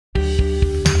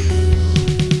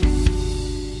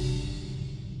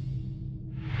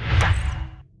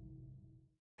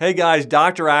Hey guys,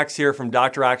 Dr. Axe here from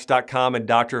draxe.com and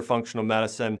Doctor of Functional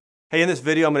Medicine. Hey, in this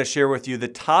video, I'm going to share with you the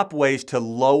top ways to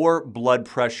lower blood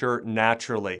pressure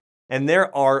naturally. And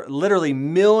there are literally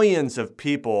millions of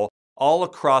people all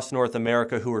across North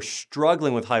America who are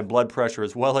struggling with high blood pressure,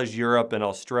 as well as Europe and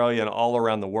Australia and all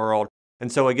around the world.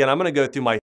 And so again, I'm going to go through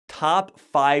my top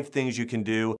 5 things you can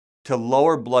do to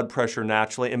lower blood pressure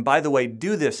naturally. And by the way,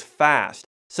 do this fast.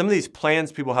 Some of these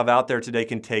plans people have out there today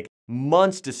can take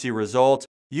months to see results.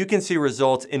 You can see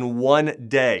results in 1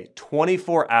 day,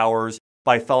 24 hours,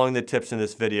 by following the tips in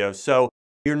this video. So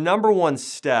your number 1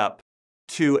 step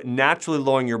to naturally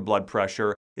lowering your blood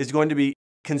pressure is going to be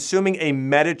consuming a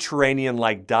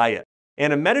Mediterranean-like diet.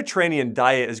 And a Mediterranean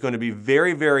diet is going to be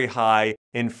very, very high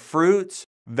in fruits,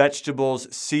 vegetables,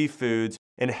 seafoods,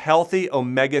 and healthy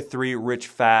omega-3 rich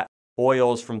fat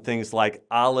oils from things like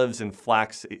olives and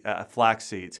flax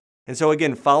seeds. And so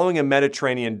again, following a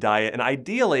Mediterranean diet, and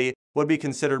ideally would be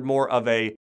considered more of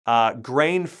a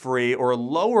grain-free or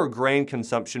lower grain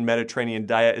consumption Mediterranean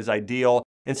diet is ideal.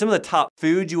 And some of the top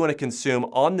foods you want to consume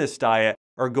on this diet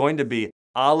are going to be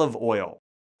olive oil,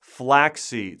 flax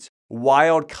seeds,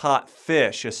 wild-caught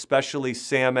fish, especially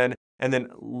salmon, and then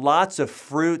lots of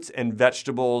fruits and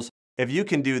vegetables. If you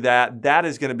can do that, that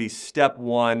is going to be step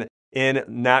 1 in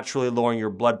naturally lowering your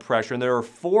blood pressure. And there are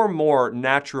 4 more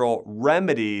natural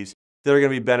remedies that are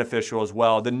going to be beneficial as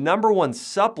well. The number 1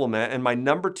 supplement and my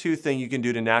number 2 thing you can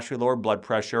do to naturally lower blood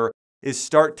pressure is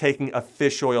start taking a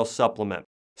fish oil supplement.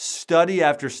 Study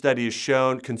after study has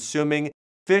shown consuming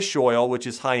fish oil, which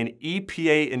is high in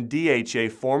EPA and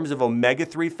DHA, forms of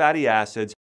omega-3 fatty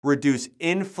acids, reduce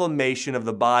inflammation of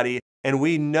the body. And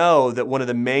we know that one of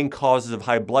the main causes of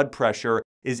high blood pressure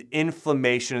is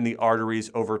inflammation in the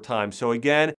arteries over time. So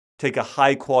again, take a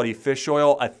high quality fish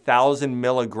oil, 1,000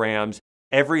 milligrams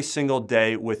every single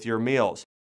day with your meals.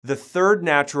 The third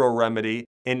natural remedy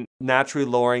in naturally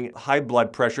lowering high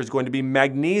blood pressure is going to be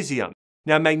magnesium.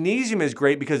 Now, magnesium is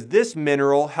great because this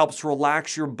mineral helps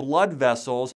relax your blood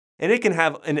vessels, and it can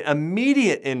have an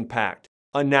immediate impact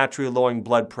on naturally lowering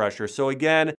blood pressure. So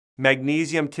again,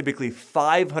 magnesium, typically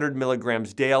 500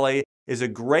 milligrams daily, is a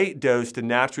great dose to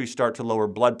naturally start to lower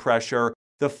blood pressure.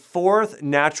 The 4th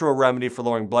natural remedy for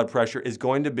lowering blood pressure is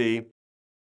going to be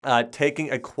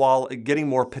getting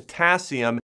more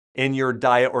potassium in your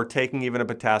diet, or taking even a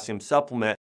potassium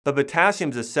supplement. But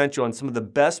potassium is essential, and some of the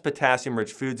best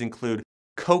potassium-rich foods include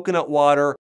coconut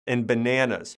water and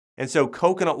bananas. And so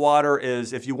coconut water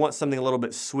is, if you want something a little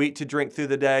bit sweet to drink through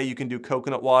the day, you can do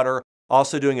coconut water.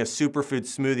 Also doing a superfood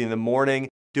smoothie in the morning,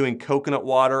 doing coconut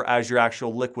water as your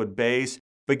actual liquid base.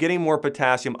 But getting more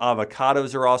potassium,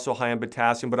 avocados are also high in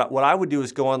potassium. But what I would do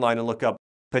is go online and look up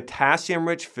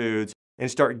potassium-rich foods and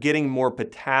start getting more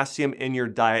potassium in your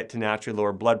diet to naturally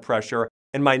lower blood pressure.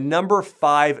 And my number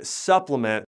 5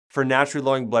 supplement for naturally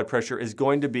lowering blood pressure is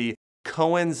going to be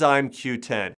coenzyme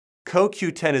Q10.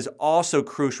 CoQ10 is also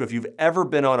crucial if you've ever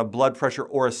been on a blood pressure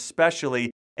or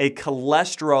especially a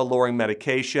cholesterol-lowering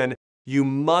medication. You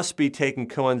must be taking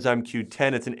coenzyme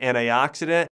Q10. It's an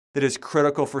antioxidant that is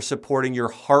critical for supporting your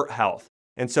heart health.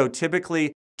 And so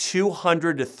typically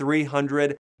 200 to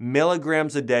 300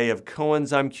 milligrams a day of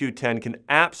coenzyme Q10 can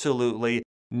absolutely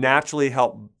naturally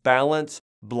help balance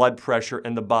blood pressure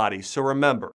in the body. So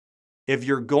remember, if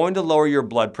you're going to lower your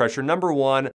blood pressure, number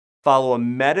 1, follow a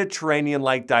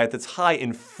Mediterranean-like diet that's high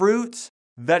in fruits,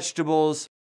 vegetables,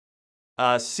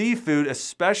 seafood,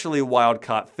 especially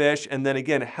wild-caught fish, and then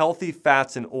again, healthy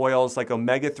fats and oils like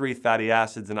omega-3 fatty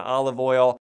acids and olive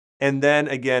oil, and then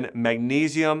again,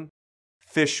 magnesium,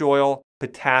 fish oil,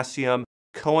 potassium,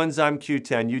 coenzyme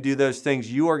Q10. You do those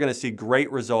things, you are going to see great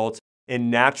results in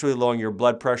naturally lowering your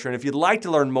blood pressure. And if you'd like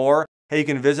to learn more, hey, you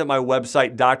can visit my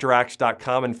website,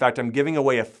 draxe.com. In fact, I'm giving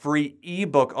away a free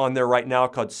ebook on there right now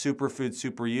called Superfood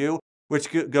Super You, which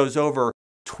goes over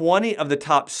 20 of the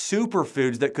top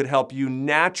superfoods that could help you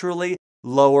naturally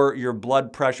lower your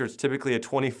blood pressure. It's typically a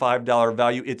 $25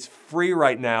 value. It's free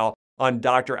right now on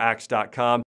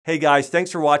draxe.com. Hey guys,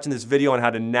 thanks for watching this video on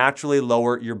how to naturally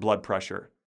lower your blood pressure.